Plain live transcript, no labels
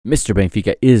Mr.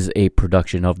 Benfica is a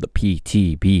production of the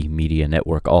PTB Media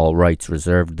Network. All rights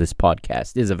reserved. This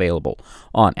podcast is available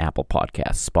on Apple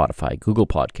Podcasts, Spotify, Google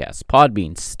Podcasts,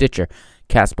 Podbean, Stitcher,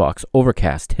 Castbox,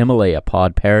 Overcast, Himalaya,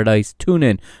 Pod Paradise,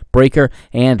 TuneIn, Breaker,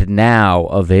 and now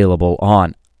available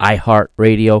on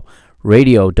iHeartRadio,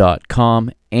 radio.com,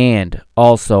 and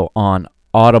also on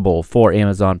Audible for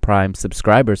Amazon Prime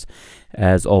subscribers.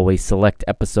 As always, select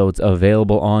episodes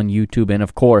available on YouTube and,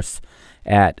 of course,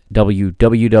 at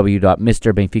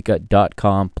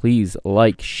www.mrbenfica.com. Please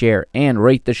like, share, and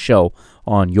rate the show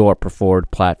on your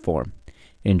preferred platform.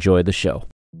 Enjoy the show.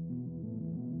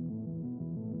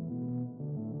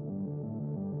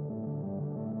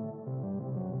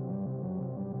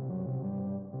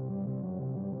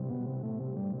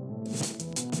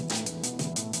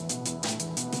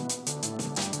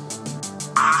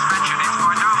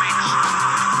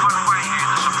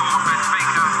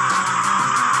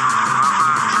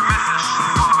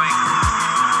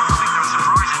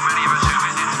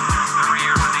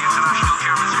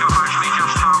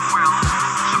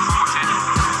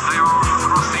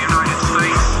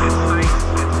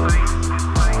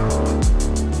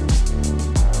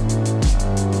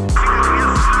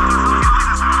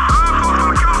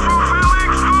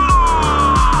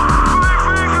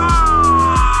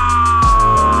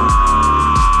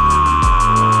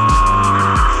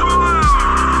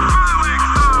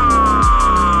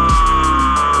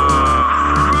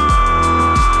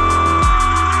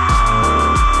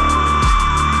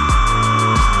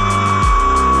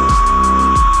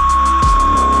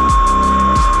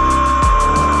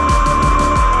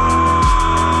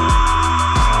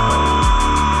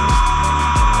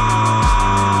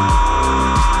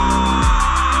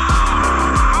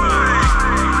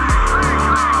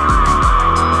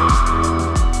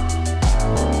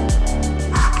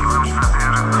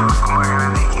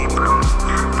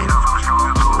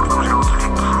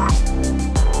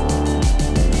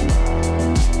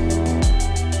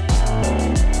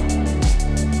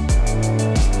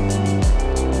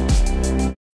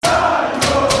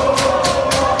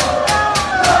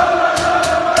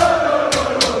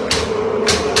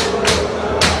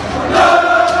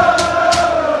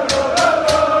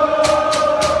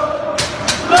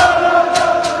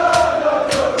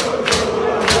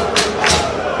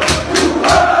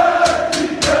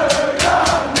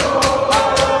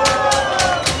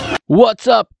 What's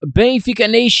up, Benfica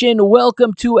Nation?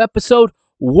 Welcome to episode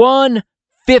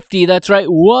 150. That's right,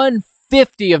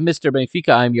 150 of Mr. Benfica.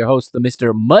 I'm your host, the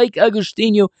Mr. Mike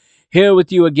Agustino, here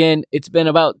with you again. It's been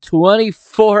about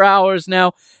 24 hours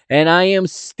now, and I am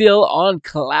still on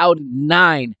cloud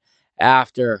 9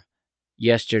 after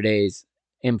yesterday's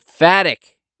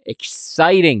emphatic,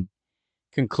 exciting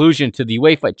conclusion to the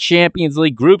UEFA Champions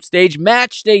League group stage,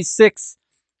 match day 6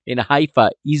 in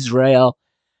Haifa, Israel.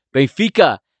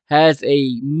 Benfica has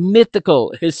a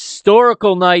mythical,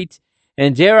 historical night,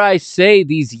 and dare I say,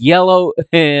 these yellow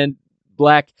and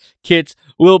black kits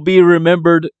will be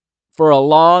remembered for a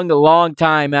long, long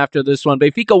time after this one.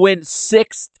 Benfica win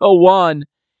 6-1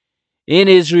 in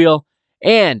Israel,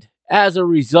 and as a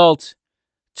result,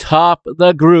 top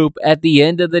the group at the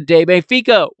end of the day.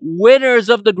 Benfica, winners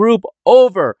of the group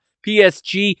over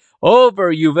PSG,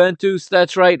 over Juventus.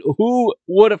 That's right. Who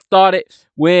would have thought it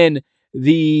when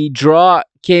the draw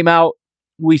came out?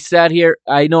 We sat here.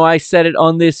 I know I said it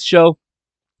on this show.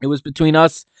 It was between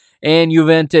us and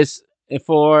Juventus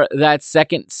for that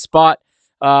second spot.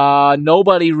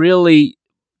 Nobody really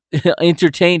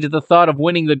entertained the thought of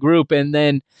winning the group, and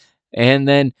then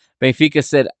Benfica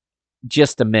said,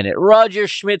 just a minute. Roger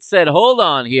Schmidt said, hold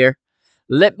on here.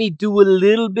 Let me do a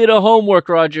little bit of homework,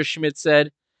 Roger Schmidt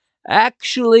said.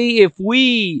 Actually, if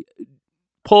we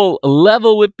pull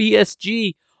level with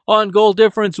PSG on goal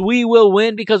difference, we will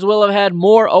win because we'll have had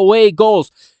more away goals.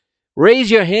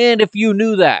 Raise your hand if you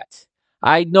knew that.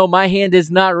 I know my hand is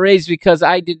not raised because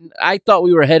I thought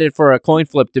we were headed for a coin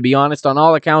flip, to be honest. On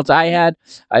all accounts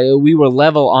we were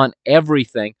level on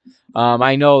everything.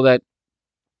 I know that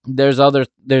there's other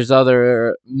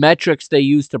metrics they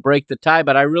use to break the tie,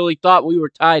 but I really thought we were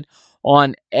tied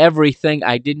on everything.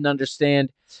 I didn't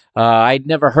understand. I'd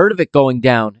never heard of it going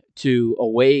down to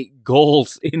away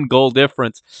goals in goal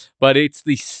difference, but it's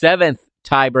the 7th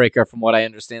tiebreaker from what I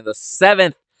understand. The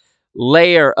 7th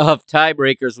layer of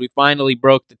tiebreakers. We finally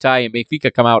broke the tie, and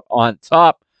Benfica come out on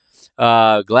top.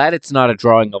 Glad it's not a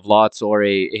drawing of lots or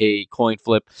a coin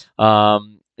flip.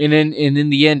 And in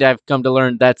the end, I've come to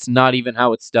learn that's not even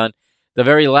how it's done. The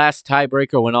very last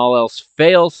tiebreaker, when all else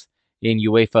fails in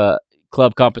UEFA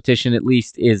club competition, at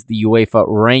least, is the UEFA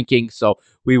ranking. So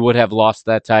we would have lost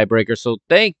that tiebreaker. So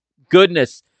thank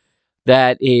goodness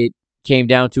that it came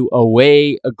down to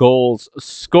away goals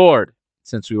scored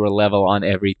since we were level on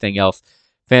everything else.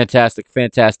 Fantastic,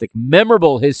 fantastic,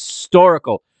 memorable,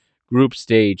 historical group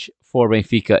stage for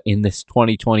Benfica in this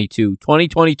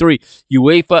 2022-2023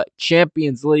 UEFA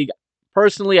Champions League.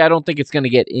 Personally, I don't think it's going to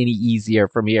get any easier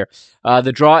from here.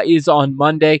 The draw is on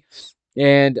Monday,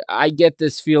 and I get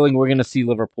this feeling we're going to see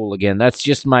Liverpool again. That's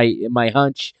just my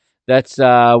hunch. That's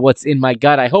what's in my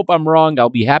gut. I hope I'm wrong. I'll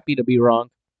be happy to be wrong.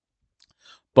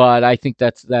 But I think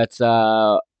that's where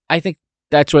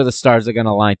the stars are going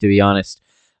to align. To be honest,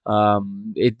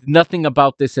 nothing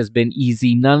about this has been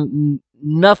easy.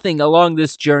 Nothing along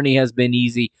this journey has been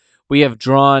easy. We have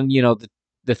drawn,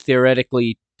 the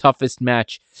theoretically toughest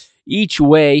match each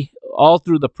way, all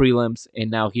through the prelims, and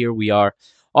now here we are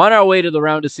on our way to the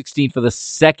round of 16 for the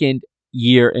second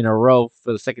year in a row,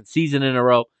 for the second season in a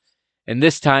row, and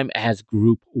this time as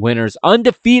group winners,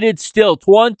 undefeated still,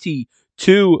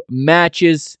 22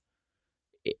 matches,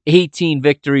 18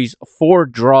 victories, 4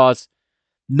 draws.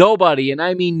 Nobody, and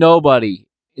I mean nobody,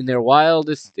 in their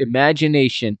wildest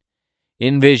imagination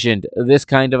envisioned this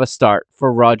kind of a start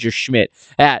for Roger Schmidt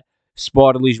at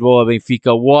Sport Lisboa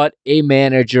Benfica. What a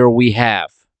manager we have.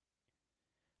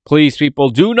 Please, people,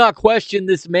 do not question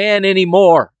this man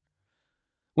anymore.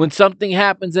 When something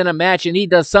happens in a match and he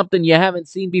does something you haven't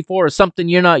seen before or something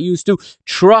you're not used to,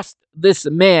 trust this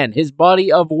man. His body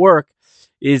of work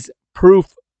is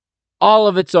proof all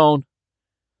of its own.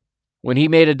 When he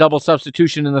made a double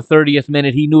substitution in the 30th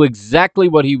minute, he knew exactly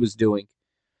what he was doing.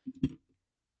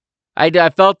 I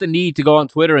felt the need to go on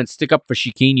Twitter and stick up for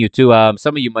Chiquinho too.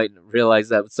 Some of you might realize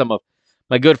that with some of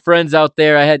my good friends out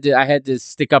there, I had to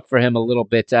stick up for him a little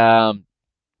bit.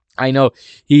 I know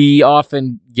he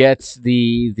often gets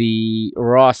the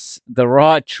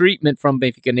raw treatment from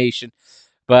Benfica Nation,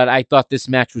 but I thought this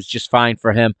match was just fine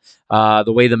for him. The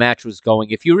way the match was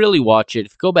going. If you really watch it,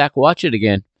 if you go back, watch it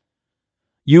again,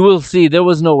 you will see there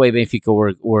was no way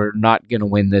Benfica were not going to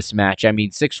win this match. I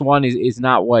mean, 6-1 is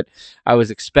not what I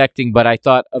was expecting, but I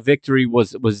thought a victory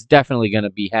was definitely going to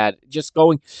be had. Just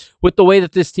going with the way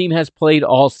that this team has played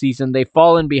all season, they've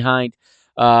fallen behind.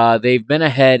 They've been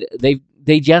ahead.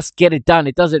 They just get it done.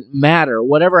 It doesn't matter.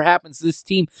 Whatever happens, this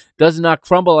team does not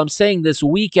crumble. I'm saying this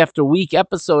week after week,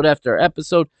 episode after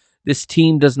episode. This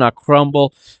team does not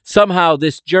crumble. Somehow,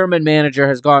 this German manager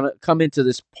has come into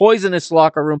this poisonous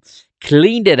locker room,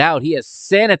 cleaned it out. He has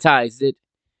sanitized it.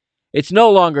 It's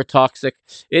no longer toxic.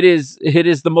 It is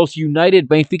the most united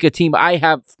Benfica team I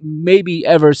have maybe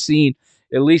ever seen,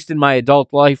 at least in my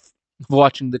adult life,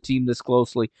 watching the team this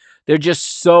closely. They're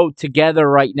just so together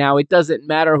right now. It doesn't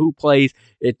matter who plays.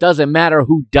 It doesn't matter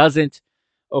who doesn't.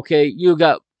 Okay, you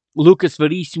got Lucas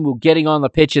Verissimo getting on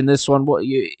the pitch in this one.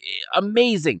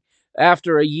 Amazing.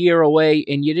 After a year away,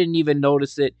 and you didn't even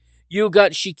notice it. You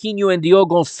got Chiquinho and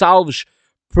Diogo Gonçalves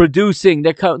producing.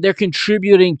 They're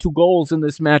contributing to goals in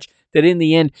this match that in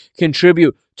the end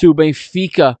contribute to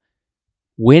Benfica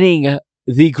winning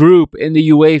the group in the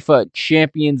UEFA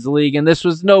Champions League. And this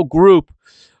was no group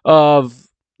of,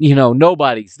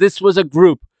 nobodies. This was a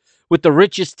group with the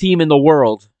richest team in the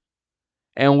world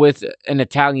and with an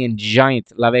Italian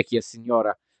giant, La Vecchia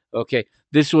Signora. Okay,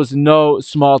 this was no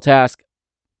small task.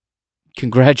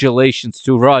 Congratulations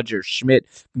to Roger Schmidt.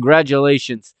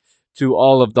 Congratulations to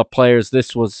all of the players.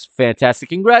 This was fantastic.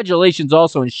 Congratulations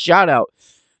also and shout out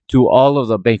to all of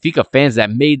the Benfica fans that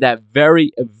made that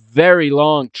very, very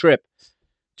long trip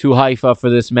to Haifa for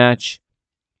this match.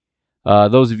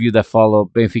 Those of you that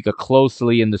follow Benfica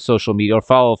closely in the social media or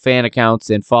follow fan accounts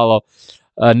and follow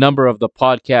a number of the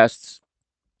podcasts,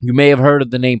 you may have heard of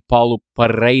the name Paulo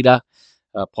Pereira.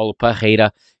 Paulo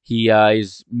Pereira. He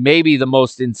is maybe the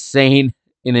most insane,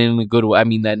 in a good way. I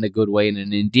mean that in a good way, in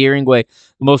an endearing way.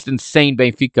 The most insane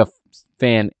Benfica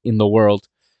fan in the world.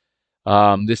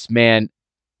 This man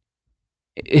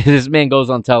goes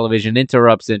on television,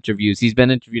 interrupts interviews. He's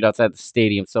been interviewed outside the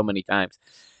stadium so many times,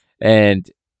 and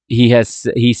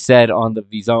he said on the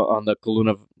Visão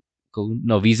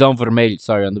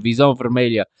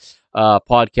Vermelha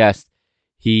podcast.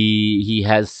 He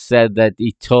has said that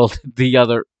he told the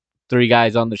other 3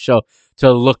 guys on the show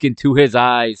to look into his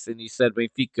eyes, and he said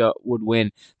Benfica would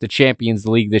win the Champions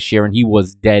League this year, and he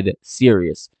was dead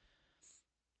serious.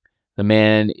 The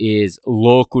man is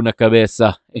louco na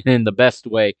cabeça, in the best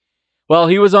way. Well,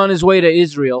 he was on his way to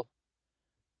Israel,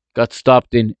 got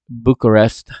stopped in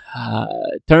Bucharest.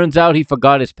 Turns out he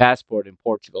forgot his passport in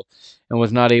Portugal and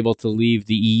was not able to leave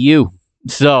the EU.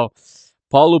 So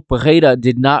Paulo Pereira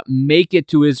did not make it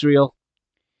to Israel.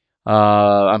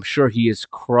 I'm sure he is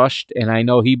crushed, and I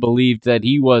know he believed that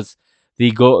he was the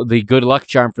good luck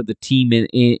charm for the team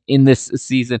in this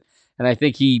season. And I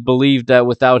think he believed that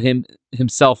without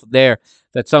himself there,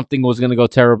 that something was going to go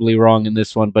terribly wrong in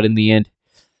this one. But in the end,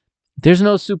 there's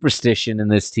no superstition in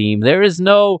this team. There is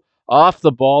no off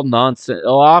the ball nonsense,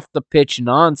 off the pitch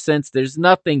nonsense. There's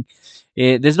nothing.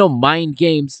 There's no mind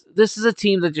games. This is a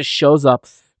team that just shows up,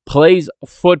 plays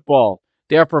football.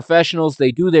 They are professionals.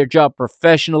 They do their job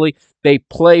professionally. They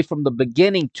play from the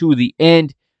beginning to the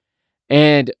end.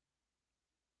 And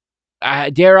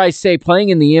dare I say, playing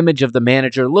in the image of the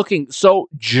manager, looking so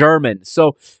German,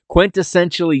 so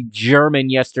quintessentially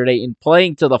German yesterday in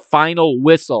playing to the final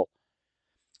whistle,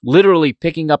 literally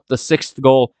picking up the sixth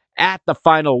goal at the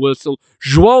final whistle.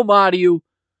 João Mario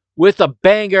with a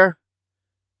banger.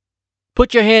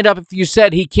 Put your hand up if you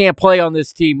said he can't play on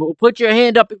this team. Put your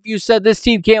hand up if you said this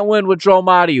team can't win with João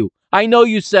Mario. I know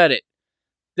you said it.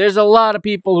 There's a lot of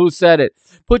people who said it.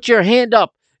 Put your hand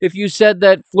up if you said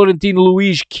that Florentino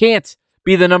Luis can't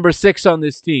be the number 6 on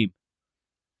this team.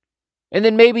 And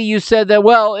then maybe you said that,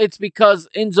 well, it's because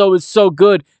Enzo is so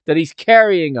good that he's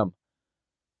carrying them.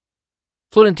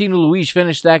 Florentino Luis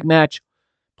finished that match,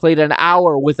 played an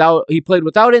hour without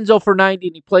Enzo for 90,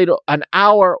 and he played an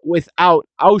hour without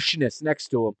Auschwitz next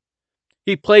to him.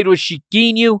 He played with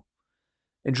Chiquinho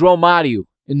and João Mario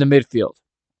in the midfield.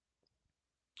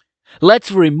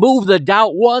 Let's remove the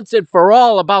doubt once and for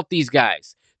all about these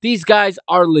guys. These guys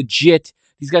are legit.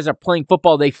 These guys are playing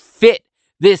football. They fit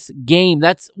this game.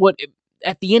 That's what,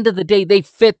 at the end of the day, they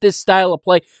fit this style of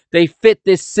play. They fit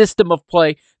this system of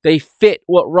play. They fit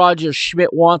what Roger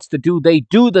Schmidt wants to do. They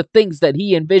do the things that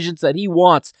he envisions, that he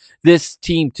wants this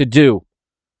team to do.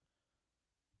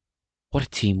 What a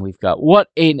team we've got. What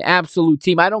an absolute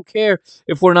team. I don't care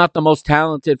if we're not the most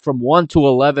talented from 1 to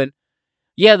 11.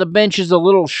 Yeah, the bench is a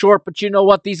little short, but you know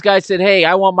what? These guys said, hey,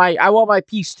 I want my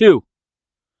piece too.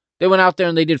 They went out there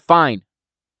and they did fine.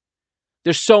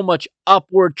 There's so much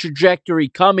upward trajectory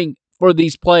coming for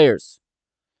these players.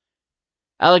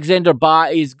 Alexander Ba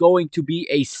is going to be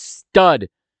a stud.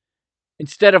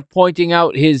 Instead of pointing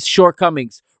out his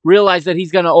shortcomings, realize that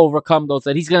he's going to overcome those,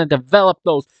 that he's going to develop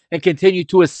those and continue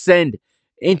to ascend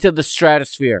into the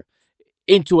stratosphere,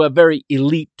 into a very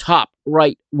elite top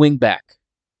right wing back.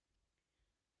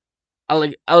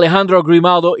 Alejandro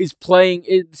Grimaldo is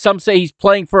playing, some say he's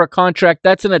playing for a contract.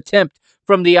 That's an attempt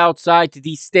from the outside to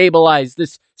destabilize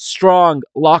this strong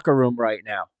locker room right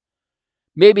now.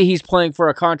 Maybe he's playing for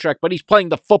a contract, but he's playing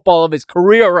the football of his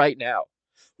career right now.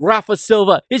 Rafa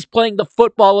Silva is playing the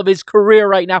football of his career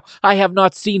right now. I have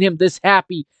not seen him this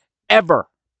happy ever.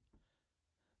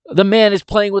 The man is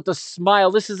playing with a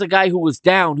smile. This is a guy who was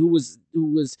down, who was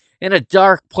in a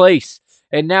dark place.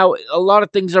 And now a lot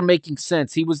of things are making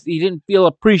sense. He didn't feel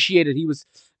appreciated. He was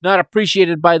not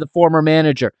appreciated by the former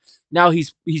manager. Now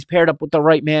he's paired up with the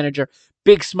right manager.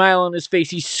 Big smile on his face.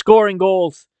 He's scoring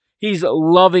goals. He's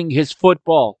loving his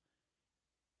football.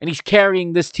 And he's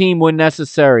carrying this team when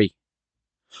necessary.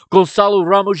 Gonçalo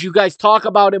Ramos, you guys talk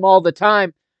about him all the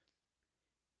time.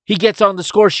 He gets on the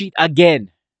score sheet again.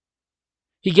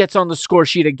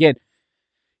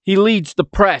 He leads the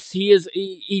press.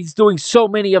 He's doing so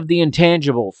many of the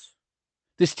intangibles.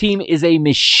 This team is a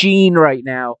machine right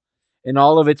now, and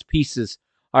all of its pieces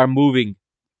are moving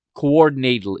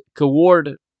coordinatedly.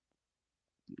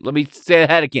 Let me say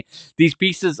that again. These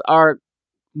pieces are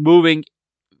moving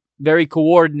very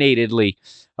coordinatedly.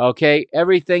 Okay?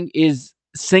 Everything is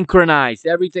synchronized.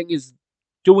 Everything is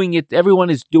doing it. Everyone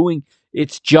is doing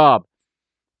its job.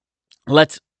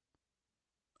 Unless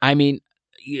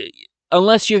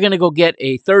you're going to go get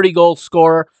a 30-goal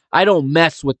scorer, I don't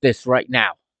mess with this right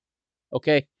now.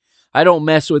 Okay? I don't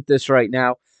mess with this right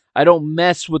now. I don't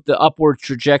mess with the upward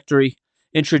trajectory.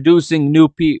 Introducing new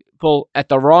people at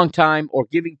the wrong time or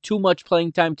giving too much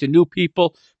playing time to new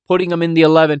people, putting them in the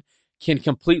 11 can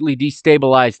completely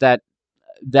destabilize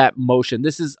that motion.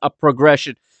 This is a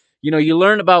progression. You know, you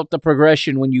learn about the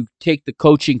progression when you take the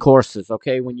coaching courses,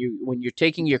 okay? When you're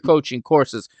taking your coaching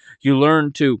courses, you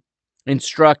learn to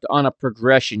instruct on a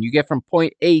progression. You get from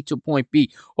point A to point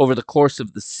B over the course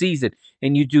of the season,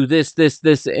 and you do this,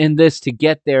 and this to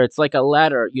get there. It's like a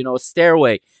ladder, a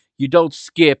stairway. You don't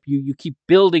skip. You keep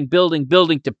building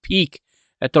to peak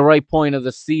at the right point of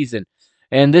the season.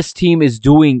 And this team is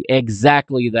doing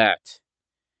exactly that.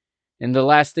 And the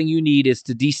last thing you need is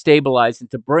to destabilize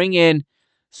and to bring in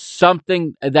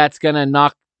something that's going to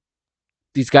knock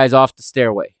these guys off the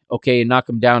stairway, okay, and knock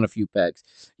them down a few pegs.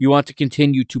 You want to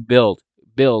continue to build.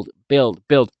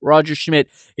 Roger Schmidt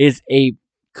is a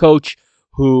coach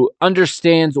who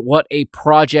understands what a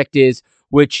project is,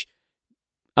 which,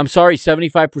 I'm sorry,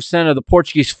 75% of the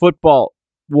Portuguese football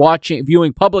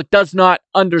viewing public does not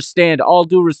understand. All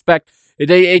due respect,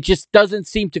 It just doesn't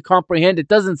seem to comprehend. It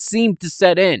doesn't seem to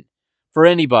set in for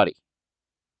anybody.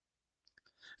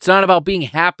 It's not about being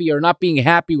happy or not being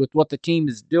happy with what the team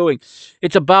is doing.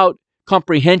 It's about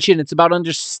comprehension. It's about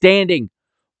understanding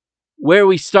where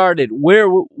we started, where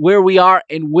we are,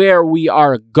 and where we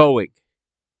are going.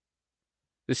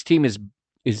 This team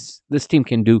this team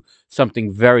can do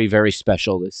something very, very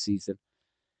special this season.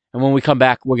 And when we come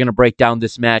back, we're going to break down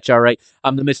this match, all right?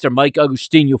 I'm the Mr. Mike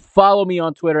Agustino. Follow me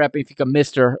on Twitter at Benfica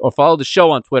Mister, or follow the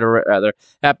show on Twitter, rather,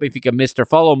 at Benfica Mister.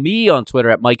 Follow me on Twitter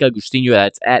at Mike Agustino.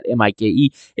 That's at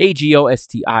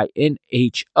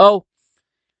MikeAgostinho.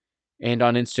 And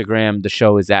on Instagram, the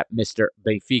show is at Mr.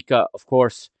 Benfica, of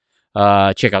course.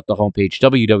 Check out the homepage,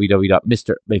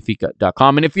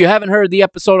 www.mrbenfica.com. And if you haven't heard the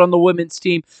episode on the women's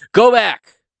team, go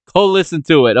back. Go listen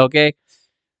to it, okay?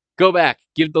 Go back.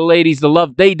 Give the ladies the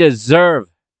love they deserve.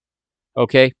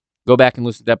 Okay? Go back and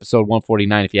listen to episode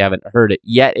 149 if you haven't heard it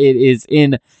yet. It is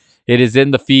in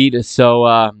the feed,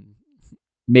 so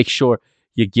make sure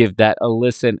you give that a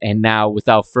listen. And now,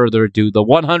 without further ado, the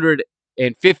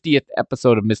 150th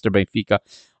episode of Mr. Benfica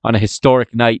on a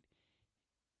historic night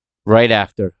right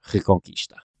after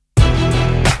Reconquista.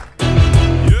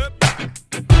 Yep.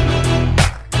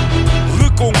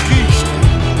 Reconquista.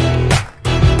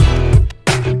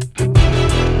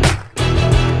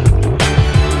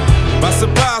 Passo a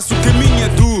passo, o caminho é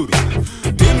duro.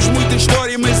 Temos muita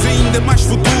história, mas ainda mais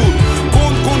futuro.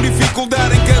 Conto com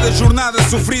dificuldade em cada jornada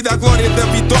sofrida. A glória da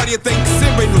vitória tem que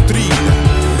ser bem nutrida.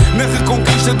 Na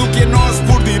reconquista do que é nosso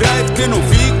por direito, que eu não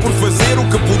fico por fazer o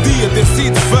que podia ter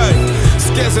sido feito.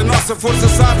 Se queres a nossa força,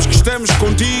 sabes que estamos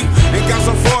contigo. Em casa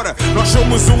ou fora, nós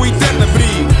somos o eterno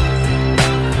abrigo.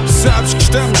 Sabes que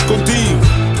estamos contigo.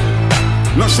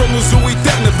 Nós somos o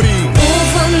eterno abrigo.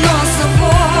 Ouve a nossa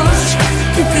voz,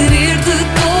 o querer de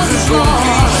todos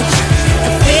nós. A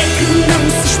fé que não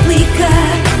se explica.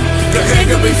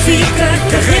 Carrega Benfica,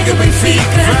 carrega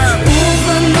Benfica.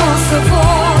 Ouve a nossa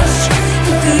voz,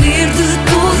 o querer de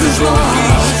todos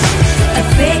nós. A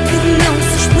fé que não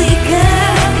se explica.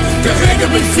 Carrega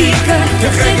Benfica,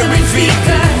 carrega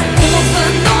Benfica. Ouve a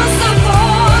nossa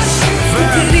voz, o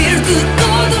querer de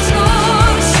todos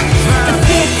nós. A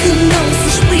fé que não se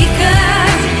explica.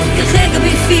 Carrega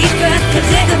Benfica,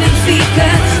 carrega Benfica.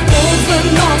 Ouve a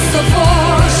nossa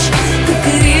voz, o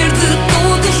querer de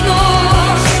todos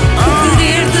nós. O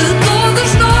querer de todos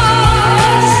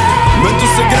nós. Manto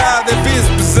sagrado é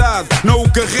peso pesado. Não o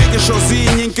carregas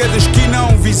sozinho, em cada esquina há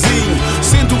um vizinho.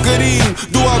 Sente o carinho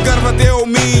do Algarve até ao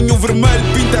Minho. O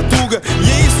vermelho pinta a tuga e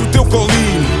é isso o teu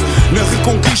colinho. Na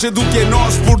reconquista do que é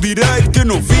nosso por direito, que eu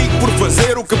não fico por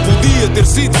fazer o que podia ter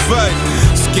sido feito.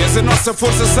 Se queres a nossa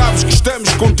força, sabes que estamos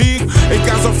contigo. Em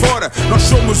casa ou fora, nós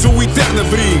somos o eterno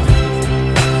abrigo.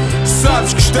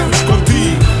 Sabes que estamos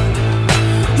contigo.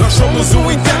 Nós somos o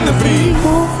eterno abrigo.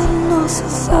 Ouve a nossa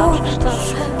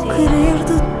voz, o querer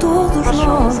de todos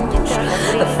nós.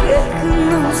 A fé que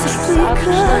não se explica.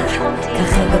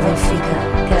 Carrega Benfica,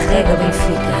 carrega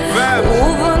Benfica.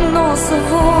 Ouve a nossa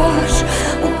voz,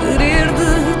 o querer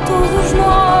de todos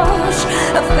nós.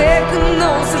 A fé que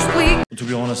não se explica. To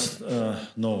be honest,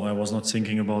 no, I was not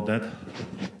thinking about that.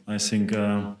 I think,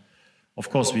 of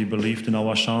course, we believed in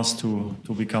our chance to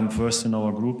become first in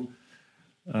our group.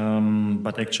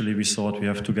 But actually we thought we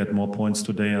have to get more points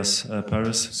today as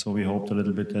Paris, so we hoped a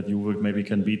little bit that you maybe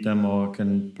can beat them or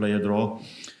can play a draw.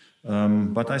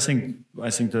 But I think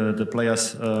the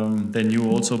players, they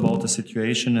knew also about the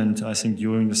situation, and I think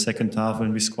during the second half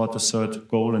when we scored the third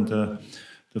goal and the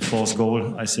fourth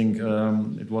goal, I think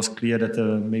it was clear that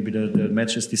maybe the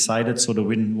match is decided, so the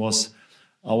win was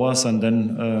ours. And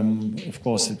then, of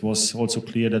course, it was also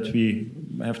clear that we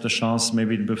have the chance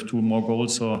maybe with 2 more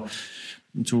goals or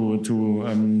to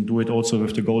do it also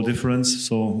with the goal difference.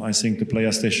 So I think the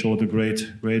players, they showed a great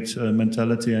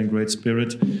mentality and great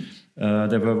spirit.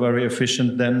 They were very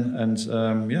efficient then, and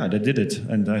yeah, they did it.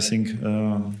 And I think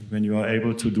when you are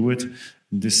able to do it,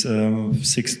 this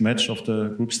 6th match of the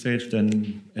group stage,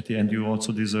 then at the end you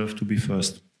also deserve to be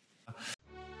first.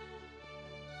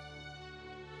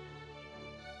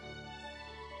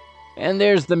 And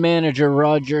there's the manager,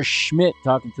 Roger Schmidt,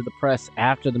 talking to the press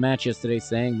after the match yesterday,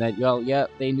 saying that, well, yeah,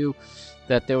 they knew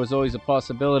that there was always a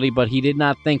possibility, but he did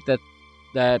not think that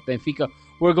Benfica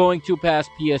were going to pass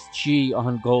PSG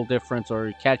on goal difference,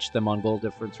 or catch them on goal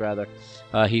difference, rather.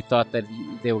 He thought that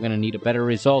they were going to need a better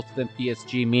result than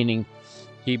PSG, meaning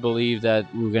he believed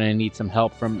that we were going to need some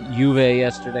help from Juve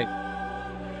yesterday.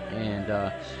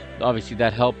 And obviously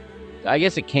that help, I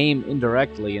guess it came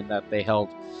indirectly in that they held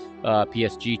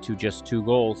PSG to just 2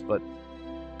 goals, but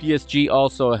PSG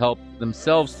also held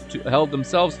themselves to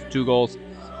 2 goals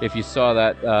if you saw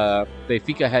that,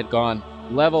 Benfica had gone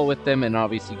level with them and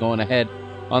obviously going ahead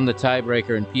on the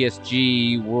tiebreaker, and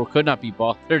PSG could not be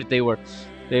bothered. They were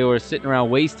sitting around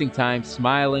wasting time,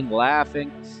 smiling,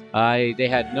 laughing. They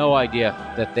had no idea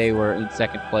that they were in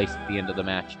second place at the end of the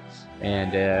match,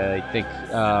 and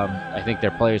I think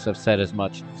their players have said as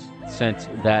much since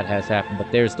that has happened.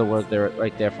 But there's the word there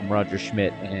right there from Roger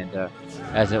Schmidt, and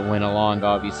as it went along,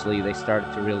 obviously they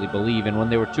started to really believe. And when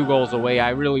they were 2 goals away,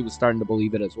 I really was starting to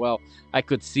believe it as well. I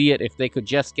could see it if they could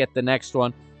just get the next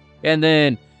one, and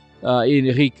then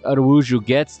Henrique Araújo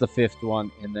gets the 5th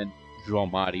one, and then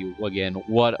João Mario again.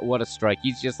 What a strike!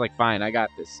 He's just like, fine, I got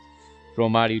this.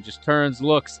 João Mario just turns,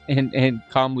 looks, and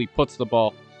calmly puts the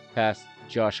ball past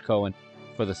Josh Cohen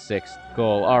for the 6th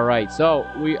goal. All right, so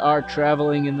we are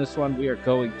traveling in this one. We are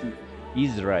going to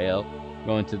Israel,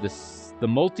 going to the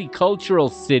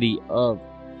multicultural city of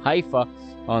Haifa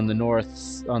on the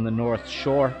north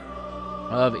shore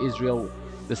of Israel.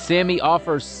 The Sami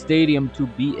Ofer Stadium, to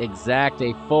be exact,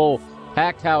 a full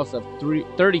packed house of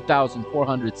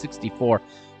 30,464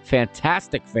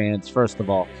 fantastic fans. First of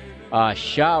all,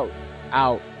 shout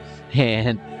out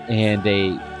and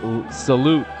a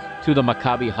salute to the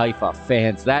Maccabi Haifa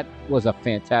fans. That was a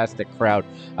fantastic crowd.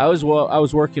 I was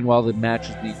working while the match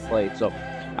was being played, so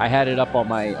I had it up on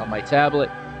my tablet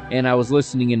and I was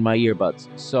listening in my earbuds.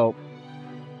 So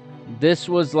this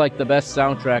was like the best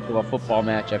soundtrack of a football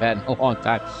match I've had in a long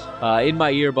time. In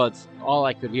my earbuds, all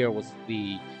I could hear was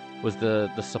the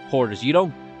supporters. You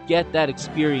don't get that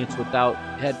experience without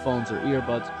headphones or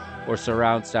earbuds or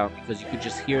surround sound, because you could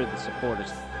just hear the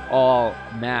supporters all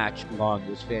match long. It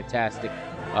was fantastic.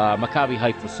 Maccabi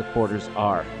Haifa supporters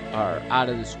are out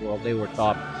of this world. They were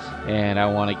top, and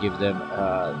I want to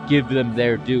give them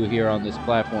their due here on this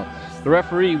platform. The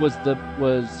referee was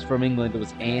from England. It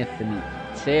was Anthony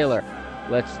Taylor.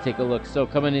 Let's take a look. So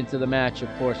coming into the match, of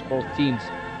course, both teams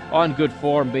on good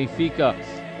form. Benfica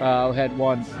had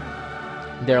won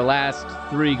their last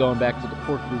 3 going back to the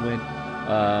Porto win,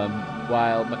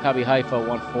 while Maccabi Haifa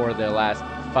won 4 of their last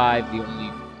 5. The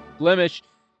only blemish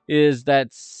is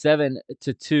that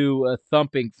 7-2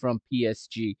 thumping from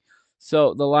PSG.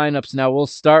 So the lineups now, we'll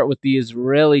start with the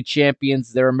Israeli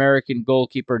champions, their American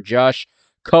goalkeeper Josh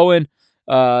Cohen.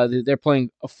 They're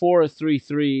playing a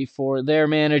 4-3-3 for their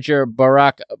manager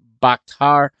Barak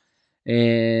Bakhtar,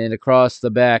 and across the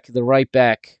back, the right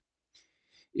back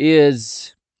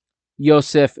is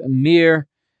Youssef Mir.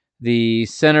 The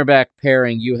center back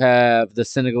pairing, you have the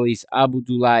Senegalese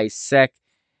Abdoulaye Seck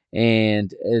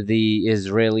and the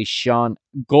Israeli Sean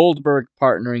Goldberg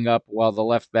partnering up, while the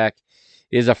left back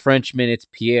is a Frenchman. It's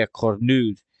Pierre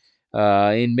Cornude.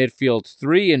 In midfield,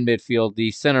 3 in midfield.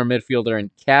 The center midfielder and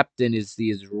captain is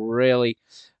the Israeli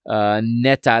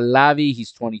Neta Lavi.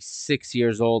 He's 26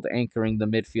 years old, anchoring the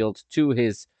midfield. To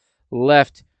his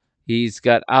left, he's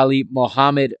got Ali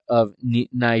Mohammed of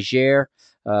Niger,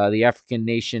 the African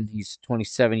nation. He's a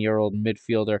 27-year-old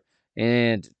midfielder.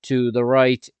 And to the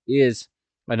right is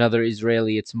another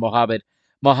Israeli. It's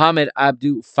Mohammed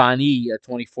Abdu Fani, a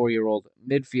 24-year-old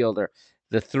midfielder.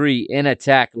 The 3 in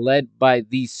attack, led by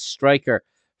the striker,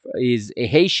 is a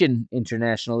Haitian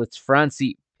international. It's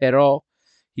Franci Perrault.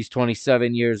 He's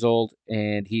 27 years old,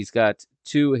 and he's got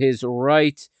to his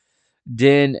right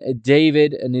Den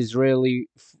David, an Israeli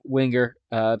winger,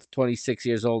 26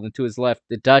 years old, and to his left,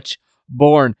 the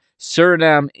Dutch-born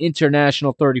Suriname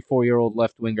international, 34-year-old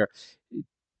left winger,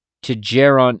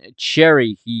 Tajeron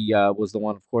Cherry. He was the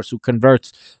one, of course, who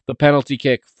converts the penalty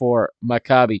kick for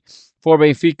Maccabi. For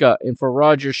Benfica and for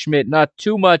Roger Schmidt, not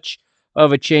too much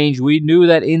of a change. We knew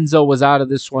that Enzo was out of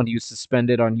this one. He was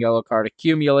suspended on yellow card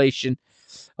accumulation.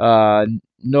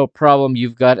 No problem.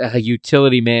 You've got a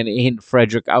utility man in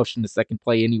Frederick Auschwitz that can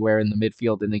play anywhere in the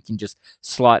midfield, and they can just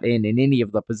slot in any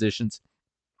of the positions.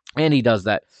 And he does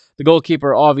that. The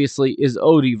goalkeeper, obviously, is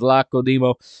Odi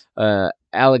Vlachodimo.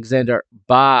 Alexander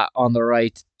Ba on the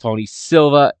right. Tony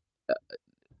Silva,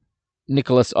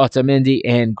 Nicolas Otamendi,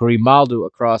 and Grimaldo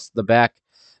across the back.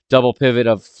 Double pivot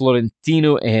of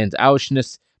Florentino and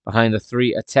Auschwitz behind the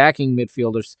 3 attacking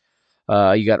midfielders.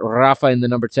 You got Rafa in the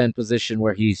number 10 position,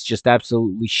 where he's just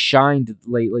absolutely shined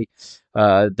lately.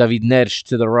 David Neres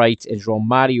to the right, and João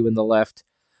Mario in the left.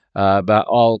 But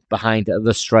all behind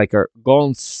the striker,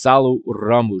 Gonçalo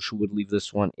Ramos, who would leave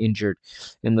this one injured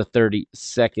in the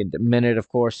 32nd minute, of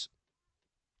course.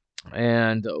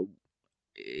 And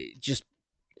just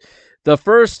the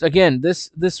first, again,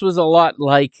 this was a lot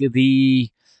like the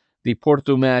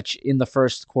Porto match in the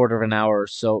first quarter of an hour.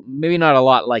 So maybe not a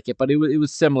lot like it, but it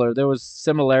was similar. There was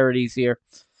similarities here.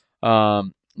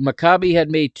 Maccabi had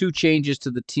made 2 changes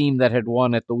to the team that had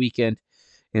won at the weekend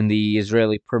in the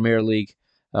Israeli Premier League.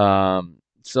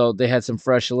 So they had some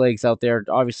fresh legs out there.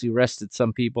 Obviously rested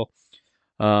some people.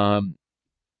 Maccabi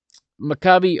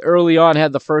early on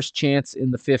had the first chance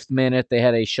in the 5th minute. They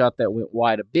had a shot that went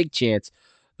wide, a big chance.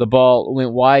 The ball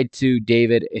went wide to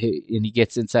David, and he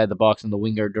gets inside the box, and the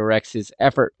winger directs his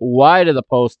effort wide of the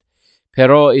post.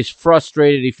 Perrault is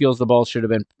frustrated. He feels the ball should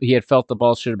have been. He had felt the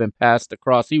ball should have been passed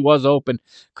across. He was open.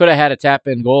 Could have had a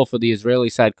tap-in goal for the Israeli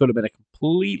side. Could have been a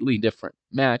completely different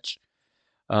match.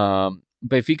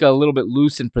 Benfica a little bit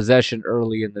loose in possession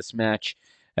early in this match,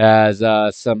 as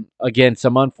some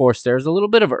unforced errors, a little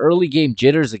bit of early game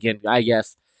jitters again, I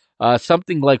guess.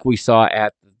 Something like we saw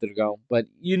at the Dragão. But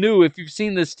you knew if you've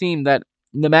seen this team that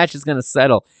the match is going to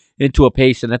settle into a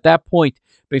pace, and at that point,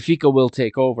 Benfica will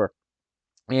take over.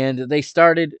 And they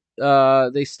started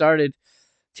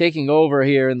taking over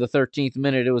here in the 13th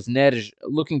minute. It was Neres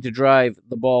looking to drive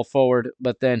the ball forward,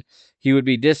 but then he would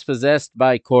be dispossessed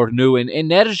by Cornu. And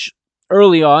Neres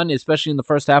early on, especially in the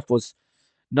first half, was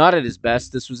not at his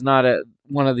best. This was not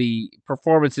one of the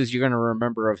performances you're going to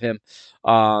remember of him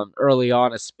early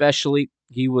on, especially.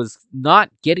 He was not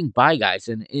getting by guys,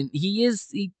 and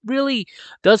he really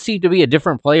does seem to be a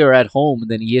different player at home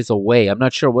than he is away. I'm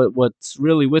not sure what's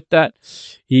really with that.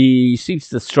 He seems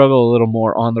to struggle a little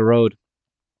more on the road,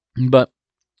 but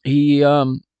he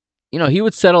he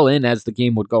would settle in as the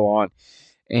game would go on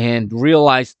and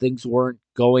realize things weren't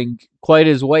going quite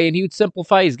his way, and he would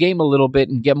simplify his game a little bit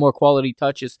and get more quality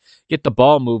touches, get the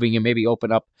ball moving, and maybe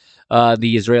open up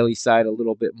the Israeli side a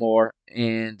little bit more.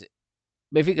 And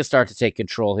Benfica start to take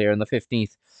control here in the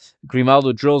 15th.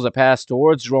 Grimaldo drills a pass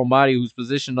towards João Mário, who's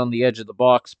positioned on the edge of the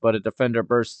box, but a defender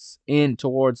bursts in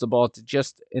towards the ball to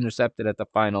just intercept it at the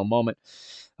final moment.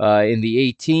 In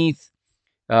the 18th,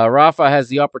 Rafa has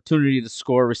the opportunity to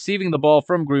score, receiving the ball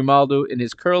from Grimaldo, and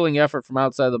his curling effort from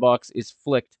outside the box is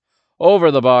flicked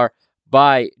over the bar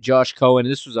by Josh Cohen.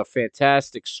 This was a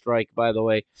fantastic strike, by the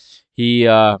way. He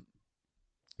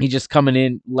just coming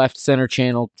in left center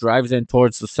channel, drives in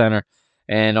towards the center,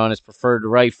 and on his preferred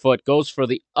right foot goes for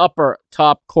the upper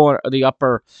top corner, the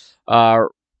upper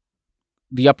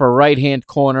right hand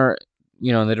corner,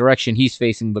 in the direction he's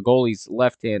facing, the goalie's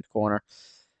left hand corner,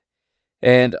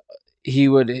 and he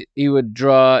would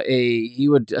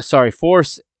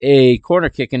force a corner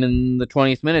kick, and in the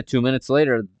 20th minute, 2 minutes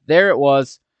later, there it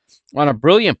was on a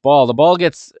brilliant ball. The ball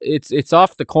it's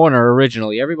off the corner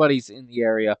originally. Everybody's in the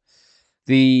area.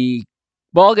 The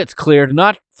ball gets cleared,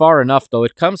 not far enough though.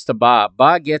 It comes to Ba.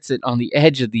 Ba gets it on the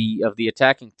edge of the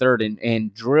attacking third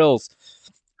and drills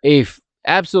a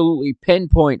absolutely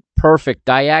pinpoint perfect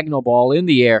diagonal ball in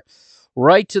the air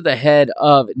right to the head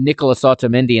of Nicolas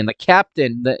Otamendi. And the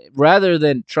captain, rather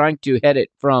than trying to head it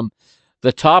from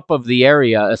the top of the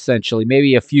area, essentially,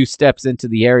 maybe a few steps into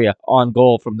the area on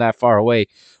goal from that far away,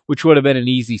 which would have been an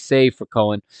easy save for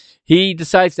Cohen, he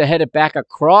decides to head it back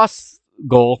across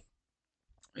goal,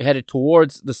 headed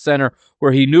towards the center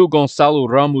where he knew Gonçalo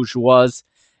Ramos was,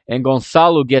 and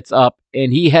Gonçalo gets up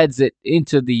and he heads it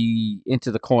into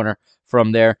the corner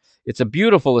from there. It's a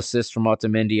beautiful assist from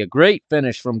Otamendi, a great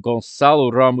finish from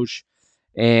Gonçalo Ramos,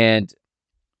 and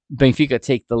Benfica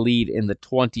take the lead in the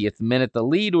 20th minute. The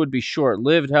lead would be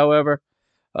short-lived, however,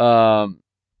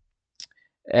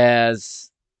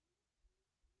 as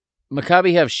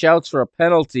Maccabi have shouts for a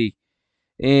penalty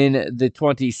in the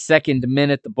 22nd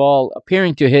minute. The ball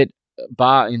appearing to hit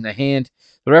Ba in the hand.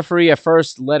 The referee at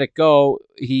first let it go.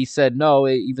 He said no.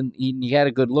 He had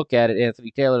a good look at it,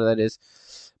 Anthony Taylor, that is.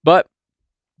 But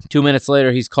 2 minutes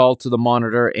later, he's called to the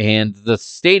monitor, and the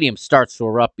stadium starts to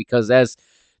erupt because, as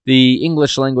the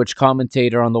English language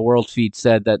commentator on the World Feed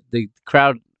said, that the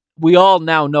crowd, we all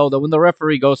now know that when the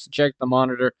referee goes to check the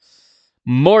monitor,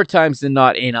 more times than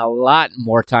not, in a lot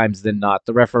more times than not,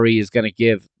 the referee is going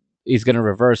to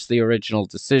reverse the original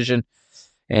decision.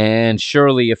 And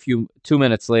surely 2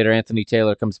 minutes later, Anthony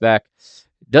Taylor comes back,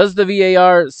 does the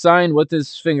VAR sign with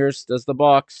his fingers, does the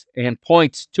box, and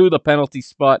points to the penalty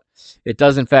spot. It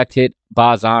does, in fact, hit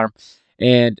Ba's arm.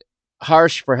 And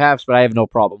harsh, perhaps, but I have no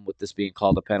problem with this being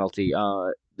called a penalty.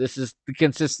 This is the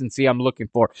consistency I'm looking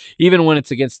for. Even when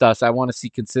it's against us, I want to see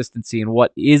consistency in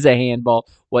what is a handball,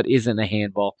 what isn't a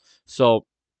handball. So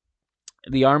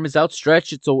the arm is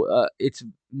outstretched. It's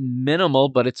minimal,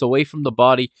 but it's away from the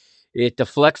body. It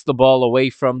deflects the ball away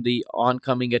from the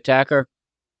oncoming attacker.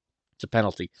 It's a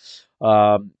penalty.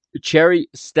 Cherry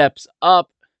steps up,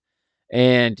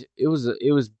 and it was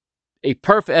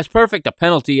as perfect a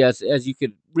penalty as you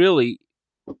could really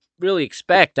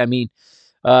expect. I mean,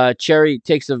 Cherry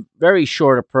takes a very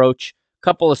short approach,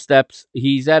 couple of steps.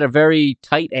 He's at a very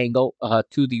tight angle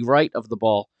to the right of the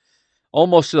ball,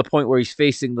 almost to the point where he's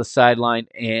facing the sideline,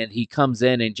 and he comes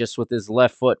in and just with his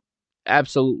left foot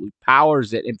absolutely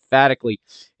powers it emphatically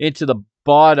into the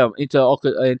bottom, into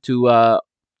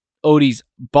Odie's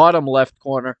bottom left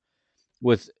corner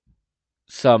with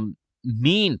some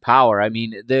mean power. I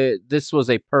mean, this was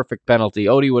a perfect penalty.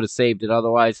 Odie would have saved it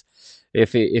otherwise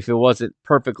if it wasn't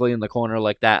perfectly in the corner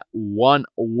like that.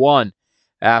 1-1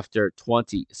 after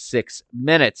 26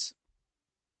 minutes.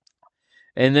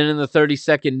 And then in the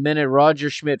 32nd minute, Roger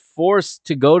Schmidt forced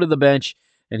to go to the bench,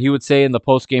 and he would say in the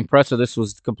post-game presser this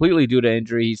was completely due to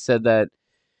injury. He said that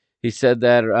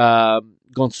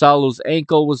Gonzalo's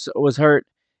ankle was hurt,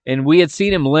 and we had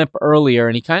seen him limp earlier,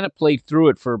 and he kind of played through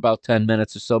it for about 10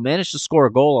 minutes or so. Managed to score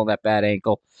a goal on that bad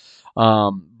ankle,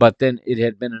 but then it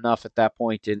had been enough at that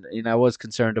point, and I was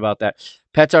concerned about that.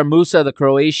 Petar Musa, the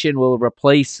Croatian, will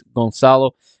replace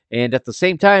Gonzalo. And at the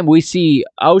same time, we see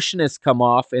Auschwitz come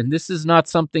off, and this is not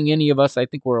something any of us, I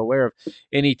think, were aware of.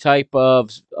 Any type of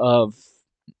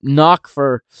knock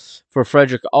for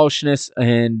Frederick Auschwitz,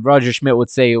 and Roger Schmidt would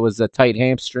say it was a tight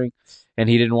hamstring, and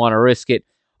he didn't want to risk it.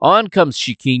 On comes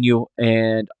Chiquinho,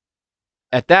 and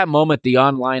at that moment, the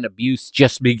online abuse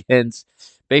just begins.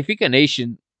 Benfica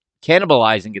Nation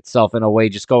cannibalizing itself in a way,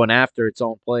 just going after its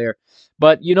own player.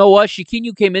 But you know what?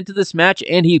 Chiquinho came into this match,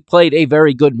 and he played a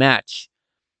very good match.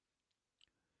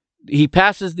 He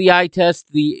passes the eye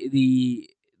test. The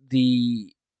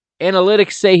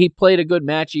analytics say he played a good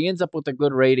match. He ends up with a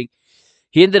good rating.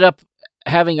 He ended up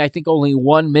having, I think, only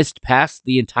one missed pass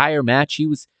the entire match. He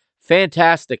was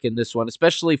fantastic in this one,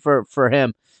 especially for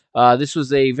him. This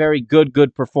was a very good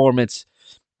performance,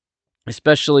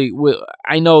 especially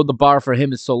I know the bar for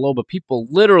him is so low, but people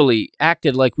literally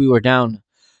acted like we were down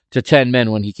to 10 men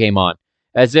when he came on,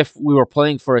 as if we were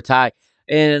playing for a tie.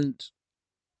 And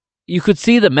you could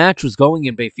see the match was going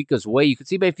in Benfica's way. You could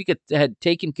see Benfica had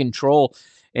taken control,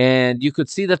 and you could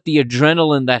see that the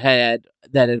adrenaline that had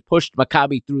pushed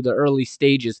Maccabi through the early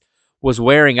stages was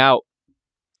wearing out,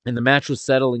 and the match was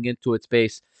settling into its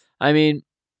pace. I mean,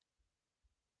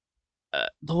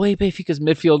 the way Benfica's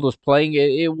midfield was playing,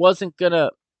 it was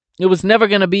never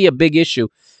gonna be a big issue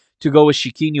to go with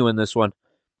Chiquinho in this one,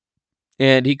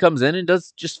 and he comes in and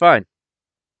does just fine.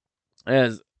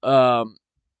 As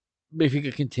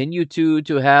Benfica continue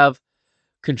to have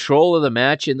control of the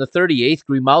match. In the 38th,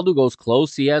 Grimaldo goes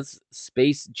close. He has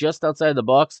space just outside the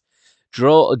box,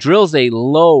 drills a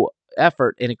low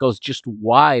effort, and it goes just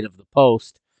wide of the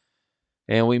post.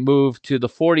 And we move to the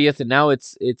 40th, and now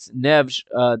it's Neves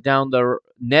down the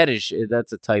Neres.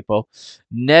 That's a typo.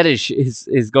 Neres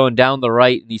is going down the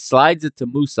right, and he slides it to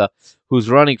Musa, who's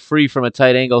running free from a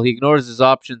tight angle. He ignores his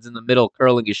options in the middle,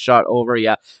 curling his shot over.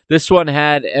 Yeah, this one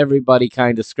had everybody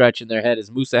kind of scratching their head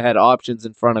as Musa had options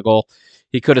in front of goal.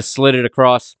 He could have slid it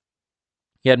across.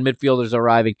 He had midfielders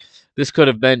arriving. This could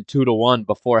have been 2-1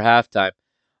 before halftime,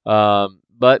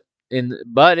 but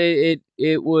it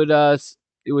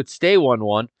would stay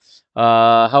 1-1.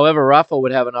 However, Rafa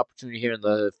would have an opportunity here in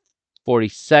the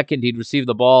 42nd. He'd receive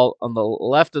the ball on the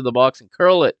left of the box and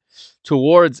curl it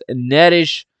towards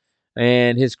Neres,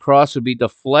 and his cross would be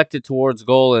deflected towards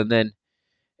goal, and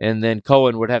then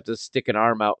Cohen would have to stick an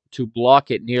arm out to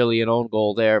block it, nearly an own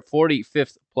goal there.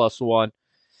 45th +1,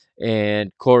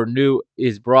 and Cornu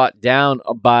is brought down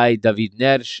by David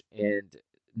Neres, and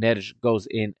Neres goes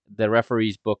in the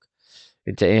referee's book,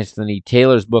 into Anthony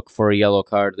Taylor's book for a yellow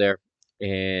card there.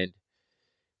 And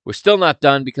we're still not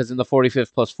done, because in the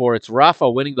 45th +4, it's Rafa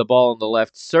winning the ball on the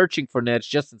left, searching for Neres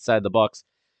just inside the box.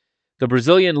 The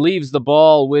Brazilian leaves the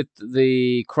ball with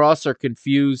the crosser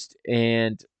confused,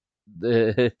 and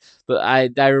I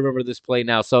remember this play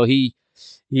now. So he's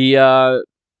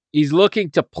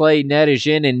looking to play Neres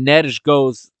in, and Neres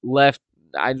goes left.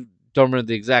 I don't remember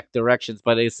the exact directions,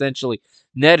 but essentially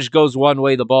Neres goes one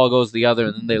way, the ball goes the other,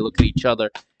 and then they look at each other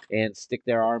and stick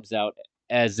their arms out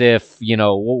as if,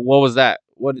 what was that?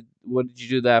 What did you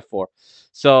do that for?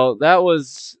 So that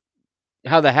was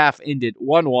how the half ended,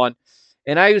 1-1.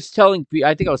 And I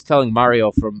think I was telling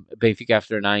Mario from Benfica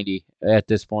After 90 at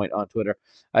this point on Twitter.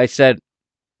 I said,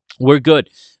 we're good.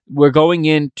 We're going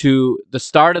into the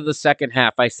start of the second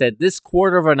half. I said this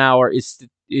quarter of an hour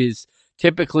is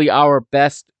typically our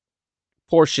best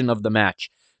portion of the match.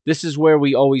 This is where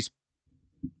we always,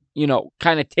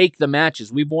 kind of take the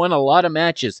matches. We've won a lot of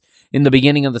matches in the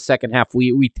beginning of the second half.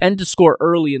 We tend to score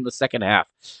early in the second half.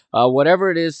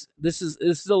 Whatever it is, this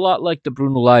is a lot like the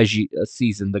Bruno Lage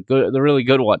season, the really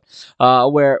good one,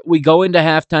 where we go into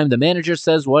halftime, the manager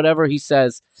says whatever he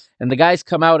says, and the guys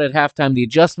come out at halftime, the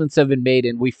adjustments have been made,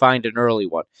 and we find an early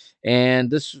one.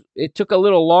 And it took a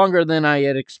little longer than I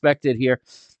had expected here.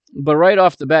 But right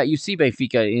off the bat, you see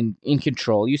Benfica in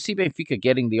control. You see Benfica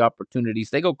getting the opportunities.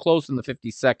 They go close in the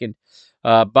 52nd.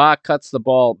 Ba cuts the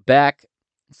ball back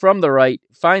from the right,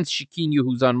 finds Chiquinho,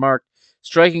 who's unmarked,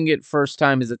 striking it first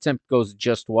time. His attempt goes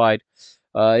just wide.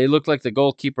 It looked like the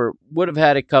goalkeeper would have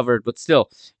had it covered, but still,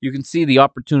 you can see the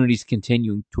opportunities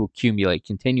continuing to accumulate.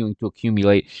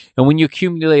 And when you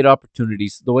accumulate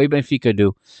opportunities, the way Benfica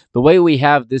do, the way we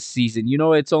have this season,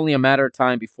 it's only a matter of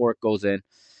time before it goes in.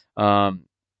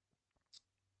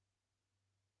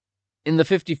 In the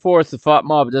 54th, the Fought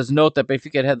Mob does note that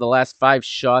Benfica had the last 5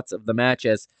 shots of the match,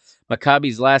 as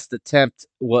Maccabi's last attempt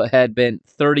had been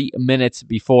 30 minutes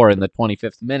before in the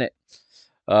 25th minute.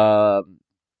 58th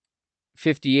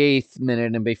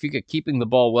minute, and Benfica keeping the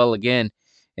ball well again,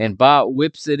 and Ba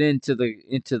whips it into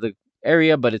the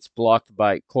area, but it's blocked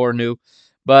by Cornu.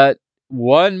 But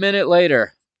 1 minute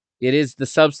later, it is the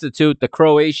substitute, the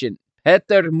Croatian,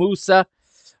 Petar Musa.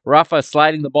 Rafa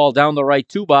sliding the ball down the right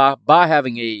to Ba. Ba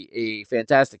having a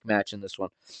fantastic match in this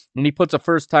one. And he puts a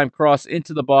first-time cross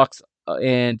into the box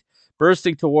and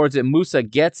bursting towards it. Musa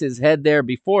gets his head there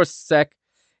before Sek.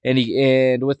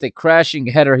 And with a crashing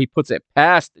header, he puts it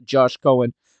past Josh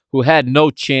Cohen, who had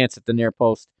no chance at the near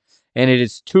post. And it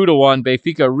is 2-1.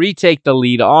 Benfica retake the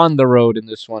lead on the road in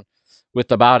this one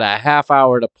with about a half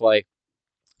hour to play.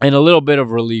 And a little bit of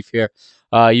relief here.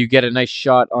 You get a nice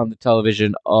shot on the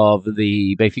television of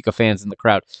the Benfica fans in the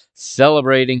crowd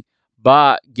celebrating.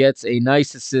 Ba gets a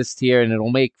nice assist here, and it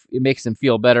makes him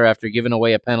feel better after giving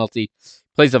away a penalty.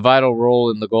 Plays a vital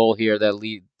role in the goal here that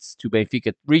leads to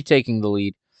Benfica retaking the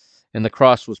lead. And the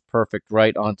cross was perfect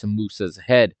right onto Musa's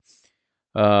head.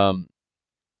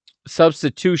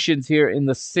 Substitutions here in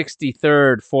the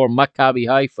 63rd for Maccabi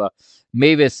Haifa.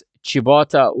 Mavis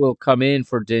Chibota will come in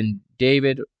for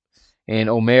David, and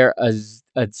Omer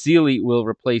Adzili will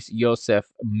replace Yosef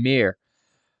Mir.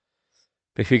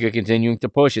 Benfica continuing to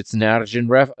push. It's Narj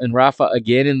and Rafa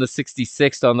again in the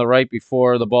 66th on the right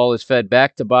before the ball is fed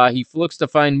back to Ba. He looks to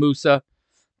find Musa,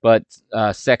 but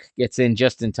Sek gets in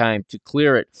just in time to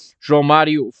clear it. João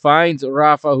Mario finds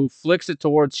Rafa, who flicks it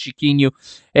towards Chiquinho.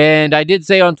 And I did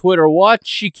say on Twitter, watch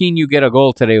Chiquinho get a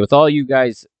goal today with all you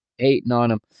guys hating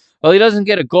on him. Well, he doesn't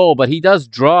get a goal, but he does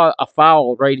draw a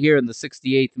foul right here in the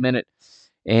 68th minute.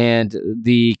 And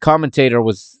the commentator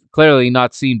was clearly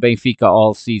not seen Benfica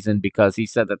all season, because he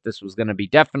said that this was going to be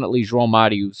definitely João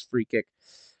Mario's free kick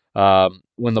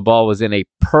when the ball was in a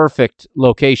perfect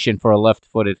location for a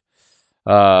left-footed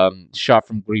shot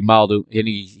from Grimaldo. And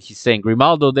he's saying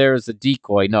Grimaldo there is a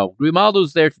decoy. No,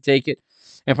 Grimaldo's there to take it.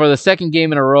 And for the second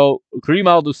game in a row,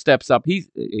 Grimaldo steps up.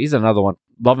 He's another one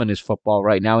loving his football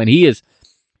right now, and he is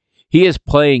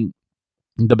playing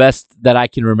the best that I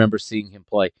can remember seeing him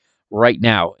play right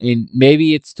now. And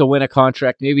maybe it's to win a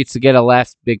contract, maybe it's to get a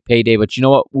last big payday, but you know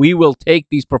what? We will take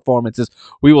these performances.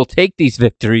 We will take these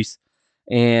victories.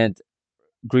 And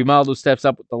Grimaldo steps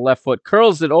up with the left foot,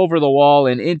 curls it over the wall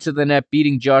and into the net,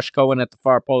 beating Josh Cohen at the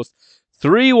far post.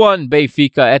 3-1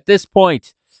 Benfica. At this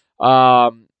point,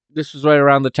 this was right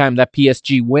around the time that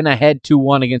PSG went ahead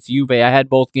 2-1 against Juve. I had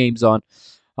both games on.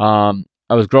 I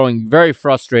was growing very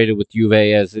frustrated with Juve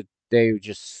as they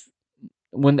just,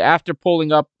 after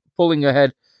pulling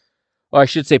ahead, or I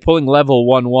should say pulling level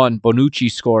 1-1,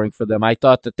 Bonucci scoring for them. I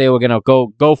thought that they were going to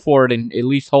go for it and at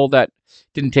least hold that.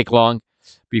 Didn't take long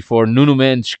before Nuno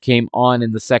Mendes came on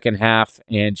in the second half,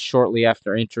 and shortly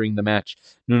after entering the match,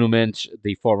 Nuno Mendes,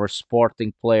 the former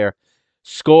Sporting player,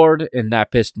 scored, and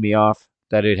that pissed me off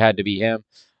that it had to be him.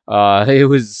 It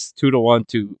was 2-1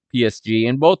 to PSG,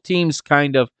 and both teams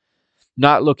kind of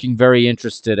not looking very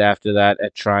interested after that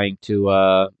at trying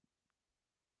to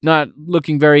pick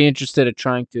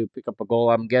up a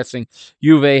goal. I'm guessing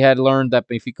Juve had learned that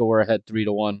Benfica were ahead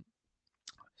 3-1.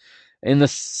 In the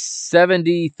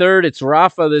 73rd, it's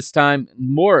Rafa this time.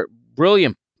 More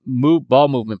brilliant ball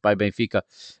movement by Benfica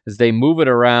as they move it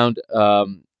around.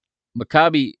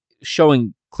 Maccabi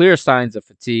showing clear signs of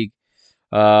fatigue.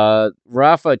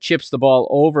 Rafa chips the ball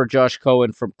over Josh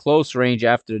Cohen from close range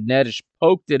after Neres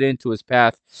poked it into his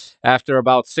path after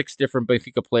about 6 different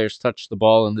Benfica players touched the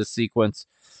ball in this sequence.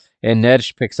 And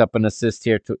Neres picks up an assist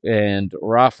here, and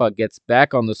Rafa gets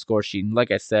back on the score sheet. And like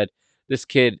I said, this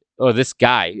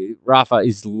guy, Rafa,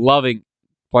 is loving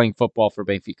playing football for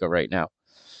Benfica right now.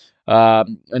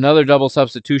 Another double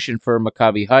substitution for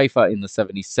Maccabi Haifa in the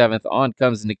 77th. On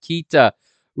comes Nikita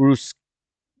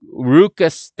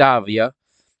Rukastavia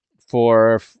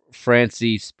for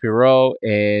Francis Pirot,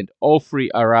 and Ofri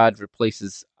Arad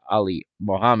replaces Ali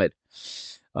Mohammed.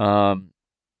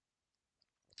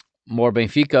 More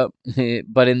Benfica,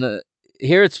 but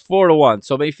here it's 4-1.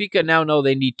 So Benfica now know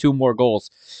they need 2 more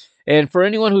goals. And for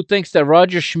anyone who thinks that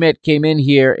Roger Schmidt came in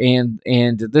here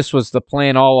and this was the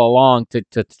plan all along to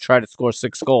try to score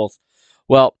 6 goals,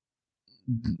 well,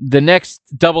 the next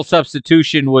double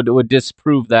substitution would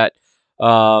disprove that.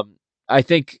 I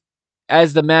think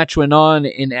as the match went on,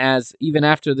 and as even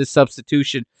after this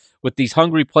substitution, with these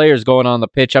hungry players going on the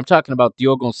pitch, I'm talking about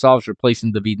Diogo Gonçalves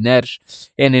replacing David Neres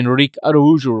and Henrique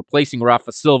Araújo replacing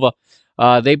Rafa Silva.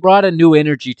 They brought a new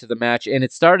energy to the match, and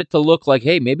it started to look like,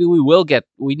 hey, maybe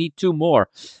we need 2 more.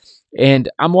 And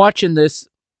I'm watching this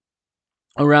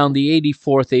around the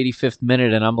 84th, 85th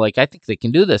minute, and I'm like, I think they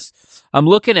can do this. I'm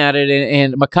looking at it,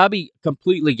 and Maccabi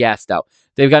completely gassed out.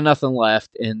 They've got nothing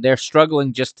left, and they're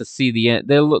struggling just to see the end.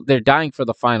 They're dying for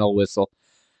the final whistle.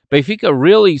 Benfica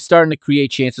really starting to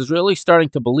create chances, really starting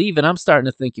to believe, and I'm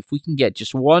starting to think if we can get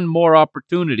just one more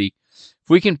opportunity, if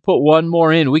we can put one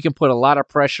more in, we can put a lot of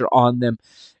pressure on them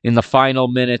in the final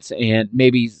minutes and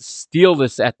maybe steal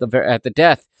this at the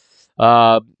death.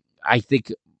 I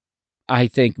think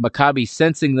Maccabi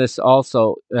sensing this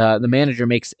also, the manager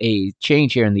makes a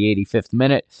change here in the 85th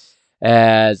minute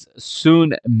as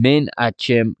Sun Min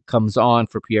Achim comes on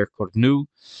for Pierre Cornu,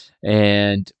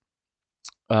 and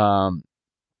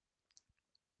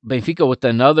Benfica with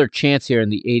another chance here in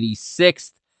the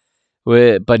 86th,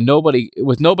 but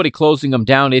nobody closing them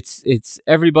down. It's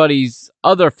everybody's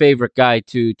other favorite guy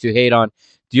to hate on,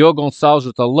 Diogo Gonçalves,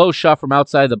 with a low shot from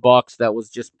outside the box that was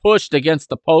just pushed against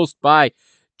the post by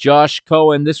Josh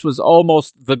Cohen. This was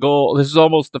almost the goal. This is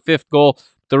almost the 5th goal.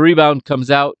 The rebound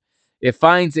comes out. It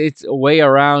finds its way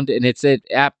around, and it's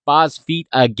at Ba's feet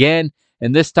again.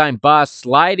 And this time, Ba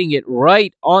sliding it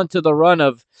right onto the run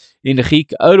of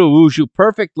Henrique Araújo.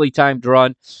 Perfectly timed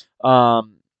run.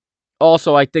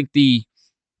 Also, I think the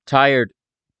tired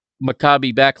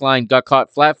Maccabi backline got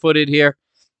caught flat-footed here,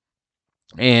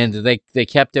 and they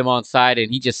kept him on side,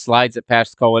 and he just slides it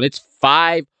past Cohen. It's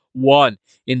 5-1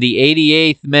 in the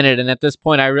 88th minute, and at this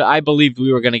point, I believed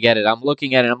we were going to get it. I'm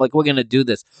looking at it, I'm like, we're going to do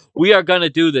this. We are going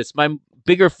to do this. My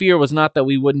bigger fear was not that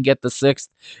we wouldn't get the 6th.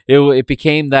 It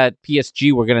became that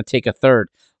PSG were going to take a 3rd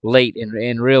late,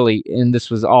 and this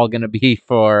was all going to be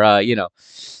for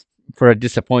for a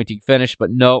disappointing finish.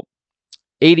 But no,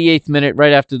 88th minute,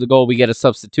 right after the goal, we get a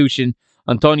substitution.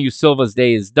 Antonio Silva's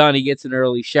day is done. He gets an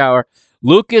early shower.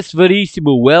 Lucas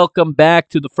Verissimo, welcome back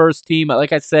to the first team.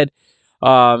 Like I said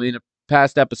in a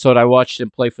past episode, I watched him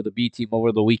play for the B team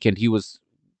over the weekend. He was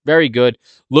very good,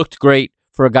 looked great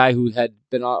for a guy who had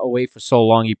been away for so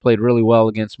long. He played really well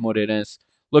against Moreirense,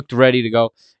 looked ready to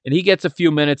go. And he gets a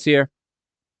few minutes here.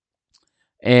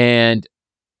 And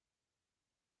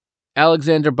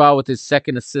Alexander Ba with his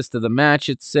 2nd assist of the match,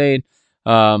 it's saying.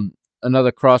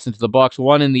 Another cross into the box,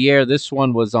 one in the air. This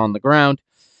one was on the ground.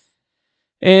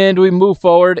 And we move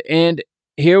forward, and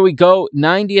here we go.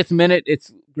 90th minute,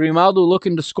 it's Grimaldo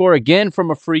looking to score again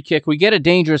from a free kick. We get a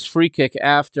dangerous free kick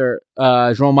after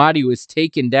João Mario is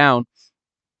taken down.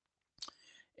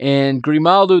 And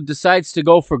Grimaldo decides to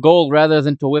go for goal rather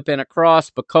than to whip in a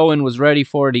cross, but Cohen was ready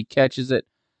for it. He catches it.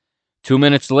 2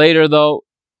 minutes later, though,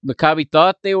 Maccabi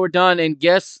thought they were done, and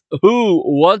guess who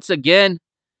once again?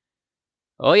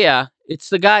 Oh, yeah, it's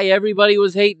the guy everybody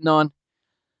was hating on.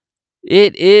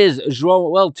 It is João.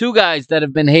 Well, 2 guys that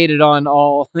have been hated on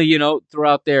all,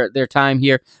 throughout their time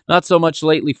here. Not so much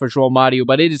lately for João Mario,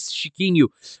 but it is Chiquinho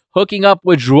hooking up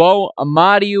with João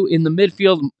Mario in the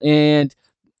midfield, and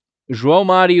João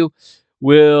Mario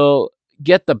will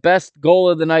get the best goal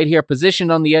of the night here,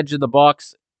 positioned on the edge of the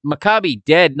box. Maccabi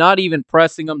dead, not even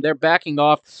pressing him. They're backing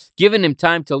off, giving him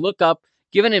time to look up,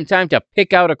 giving him time to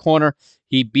pick out a corner.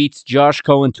 He beats Josh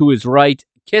Cohen to his right,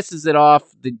 kisses it off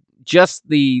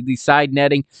the side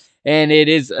netting, and it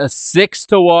is a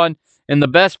 6-1. And the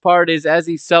best part is, as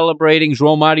he's celebrating,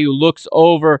 João Mario looks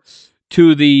over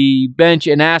to the bench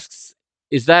and asks,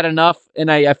 "Is that enough?" And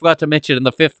I forgot to mention in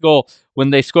the 5th goal,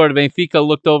 when they scored, Benfica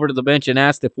looked over to the bench and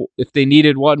asked if they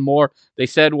needed one more. They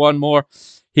said one more.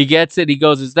 He gets it. He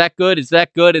goes, "Is that good? Is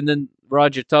that good?" And then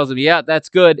Roger tells him, "Yeah, that's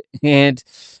good." And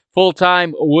full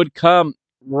time would come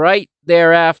right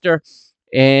thereafter,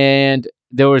 and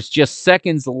there was just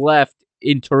seconds left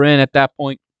in Turin at that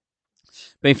point.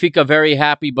 Benfica very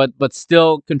happy, but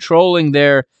still controlling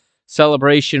their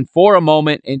celebration for a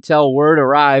moment until word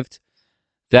arrived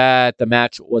that the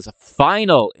match was a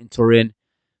final in Turin.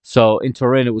 So in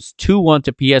Turin, it was 2-1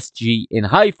 to PSG. In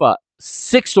Haifa,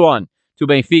 6-1 to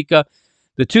Benfica.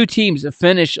 The 2 teams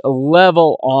finish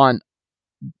level on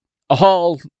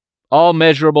all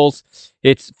measurables.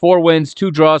 It's 4 wins,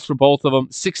 2 draws for both of them,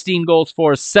 16 goals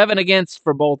for, 7 against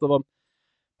for both of them.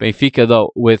 Benfica,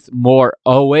 though, with more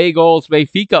away goals.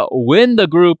 Benfica win the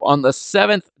group on the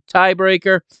 7th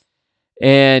tiebreaker.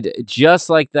 And just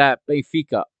like that,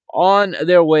 Benfica on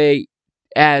their way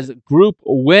as group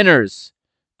winners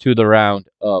to the round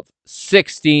of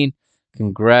 16.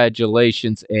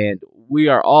 Congratulations, and we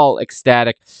are all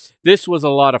ecstatic. This was a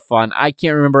lot of fun. I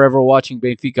can't remember ever watching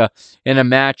Benfica in a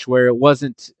match where it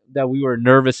wasn't that we were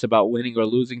nervous about winning or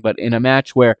losing, but in a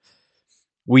match where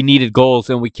we needed goals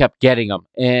and we kept getting them.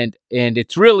 And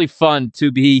it's really fun to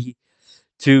be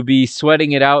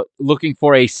sweating it out, looking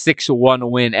for a 6-1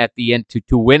 win at the end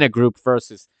to win a group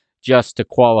versus just to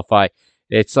qualify.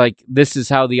 It's like this is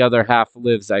how the other half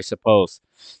lives, I suppose.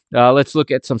 Let's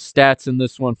look at some stats in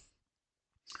this one.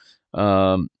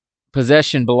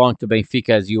 Possession belonged to Benfica,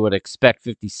 as you would expect,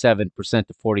 57%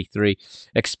 to 43.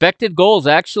 Expected goals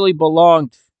actually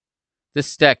belonged. This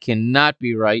stat cannot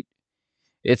be right.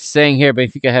 It's saying here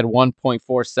Benfica had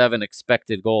 1.47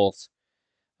 expected goals.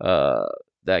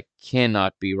 That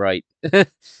cannot be right.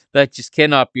 That just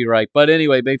cannot be right. But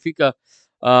anyway, Benfica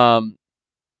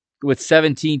with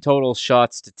 17 total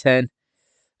shots to 10.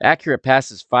 Accurate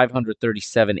passes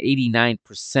 537,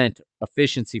 89%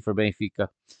 efficiency for Benfica.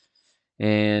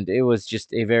 And it was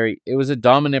just it was a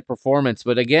dominant performance.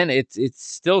 But again, it's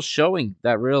still showing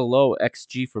that real low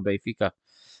XG for Benfica.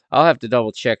 I'll have to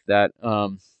double check that.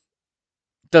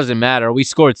 Doesn't matter. We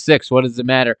scored 6. What does it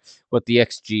matter what the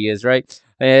XG is, right?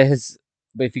 As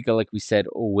Benfica, like we said,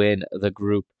 win the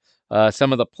group.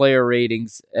 Some of the player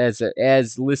ratings as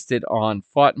listed on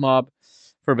FotMob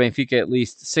for Benfica, at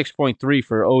least 6.3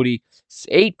 for Odi,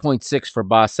 8.6 for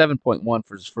Bas,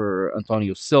 7.1 for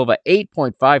Antonio Silva,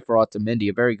 8.5 for Otamendi,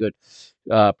 a very good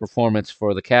performance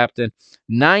for the captain,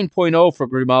 9.0 for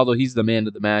Grimaldo. He's the man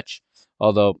of the match,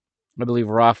 although I believe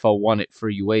Rafa won it for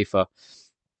UEFA.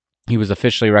 He was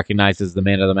officially recognized as the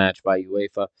man of the match by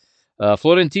UEFA.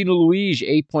 Florentino Luis,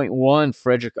 8.1.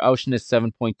 Frederick Auschnitz,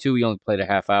 7.2. He only played a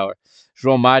half hour.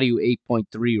 João Mario,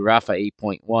 8.3. Rafa,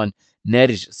 8.1.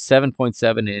 Neres,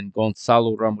 7.7. And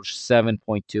Gonçalo Ramos,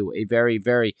 7.2. A very,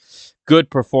 very good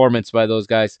performance by those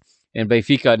guys. And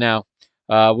Benfica now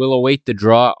will await the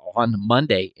draw on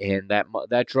Monday. And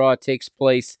that draw takes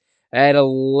place at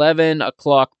 11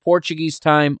 o'clock Portuguese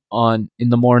time in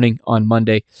the morning on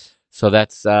Monday. So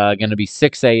that's going to be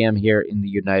 6 a.m. here in the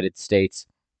United States.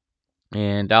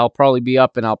 And I'll probably be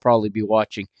up and I'll probably be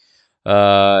watching,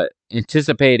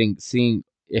 anticipating seeing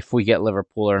if we get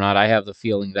Liverpool or not. I have a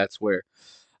feeling that's what's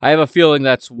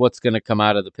going to come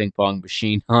out of the ping pong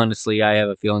machine. Honestly, I have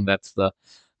a feeling that's the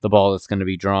ball that's going to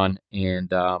be drawn,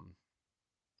 and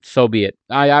so be it.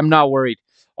 I'm not worried.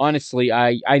 Honestly,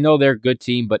 I know they're a good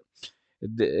team, but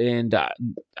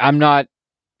I'm not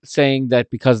saying that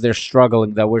because they're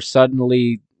struggling that we're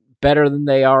suddenly better than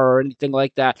they are or anything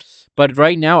like that. But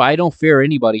right now, I don't fear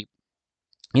anybody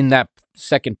in that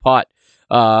second pot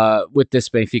with this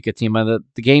Benfica team.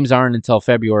 The games aren't until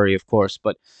February, of course,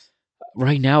 but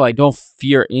right now I don't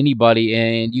fear anybody.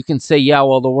 And you can say, yeah,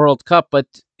 well, the World Cup, but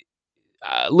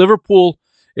Liverpool,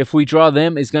 if we draw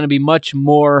them, is going to be much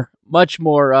more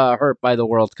hurt by the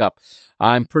World Cup.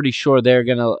 I'm pretty sure they're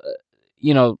going to,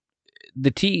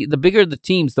 the bigger the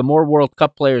teams, the more World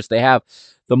Cup players they have,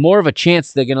 the more of a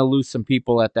chance they're going to lose some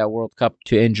people at that World Cup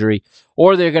to injury,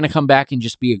 or they're going to come back and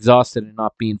just be exhausted and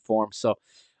not be in form. So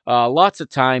lots of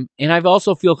time. And I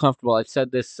also feel comfortable. I've said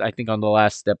this, I think, on the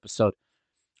last episode.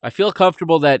 I feel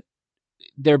comfortable that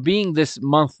there being this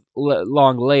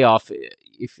month-long layoff,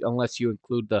 unless you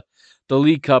include the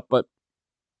League Cup, but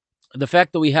the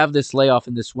fact that we have this layoff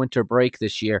in this winter break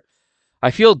this year,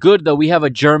 I feel good that we have a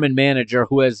German manager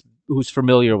who's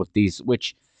familiar with these,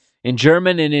 which in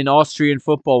German and in Austrian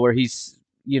football, where he's,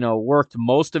 worked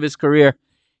most of his career,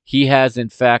 he has, in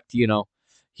fact,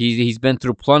 he's been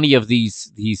through plenty of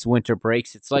these winter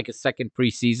breaks. It's like a second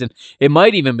preseason. It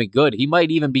might even be good. He might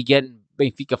even be getting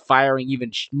Benfica firing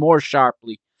even more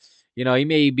sharply. He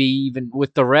may be even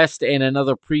with the rest and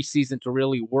another preseason to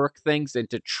really work things and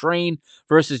to train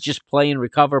versus just play and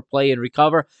recover.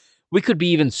 We could be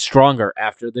even stronger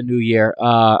after the new year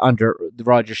under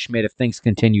Roger Schmidt if things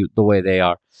continue the way they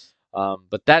are.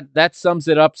 But that sums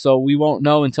it up. So we won't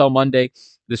know until Monday.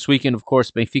 This weekend, of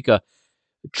course, Benfica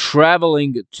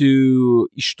traveling to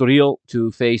Estoril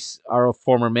to face our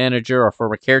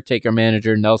former caretaker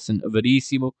manager, Nelson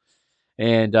Verissimo.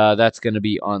 And that's going to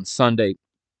be on Sunday,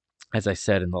 as I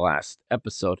said in the last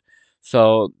episode.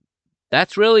 So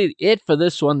that's really it for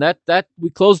this one. That we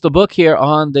close the book here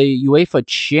on the UEFA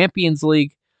Champions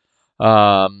League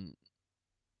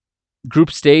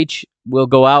group stage. We'll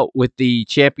go out with the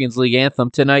Champions League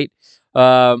anthem tonight.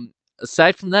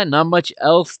 Aside from that, not much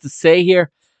else to say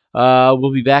here.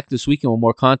 We'll be back this weekend with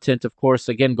more content, of course.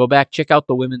 Again, go back, check out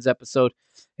the women's episode,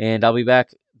 and I'll be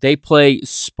back They play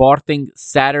Sporting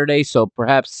Saturday, so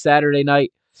perhaps Saturday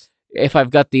night, if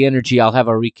I've got the energy, I'll have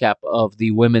a recap of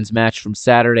the women's match from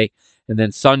Saturday, and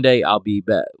then Sunday I'll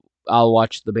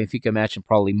watch the Benfica match, and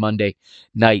probably Monday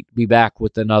night be back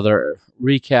with another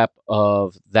recap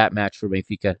of that match for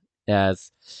Benfica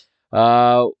as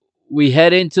we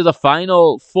head into the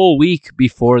final full week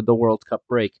before the World Cup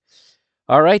break.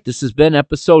 All right, this has been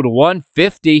episode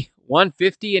 150,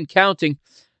 150 and counting.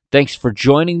 Thanks for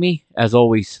joining me. As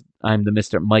always, I'm the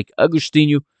Mr. Mike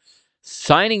Agostinho,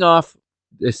 signing off.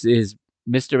 This is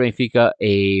Mr. Benfica,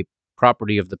 a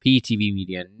property of the PTV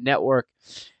Media Network.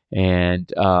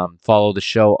 And follow the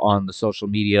show on the social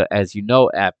media, as you know,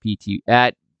 at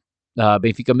Benfica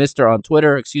Mister on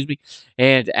Twitter,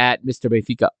 and at Mr.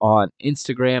 Benfica on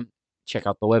Instagram. Check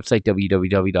out the website,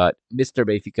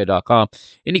 www.mrbenfica.com.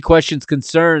 Any questions,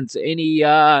 concerns, any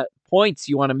points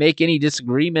you want to make, any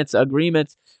disagreements,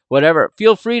 agreements, whatever,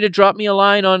 feel free to drop me a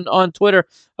line on Twitter.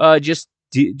 Just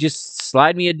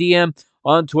slide me a DM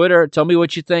on Twitter. Tell me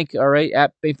what you think, all right,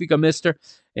 at Benfica Mister.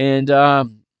 And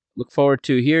look forward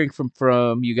to hearing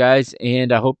from you guys,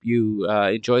 and I hope you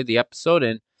enjoyed the episode,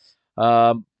 and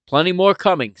plenty more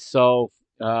coming. So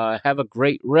have a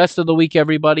great rest of the week,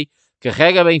 everybody.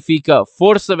 Carrega Benfica,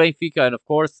 Força Benfica, and of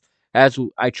course, as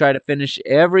I try to finish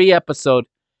every episode,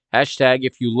 hashtag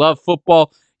if you love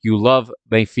football, you love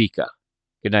Benfica.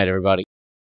 Good night, everybody.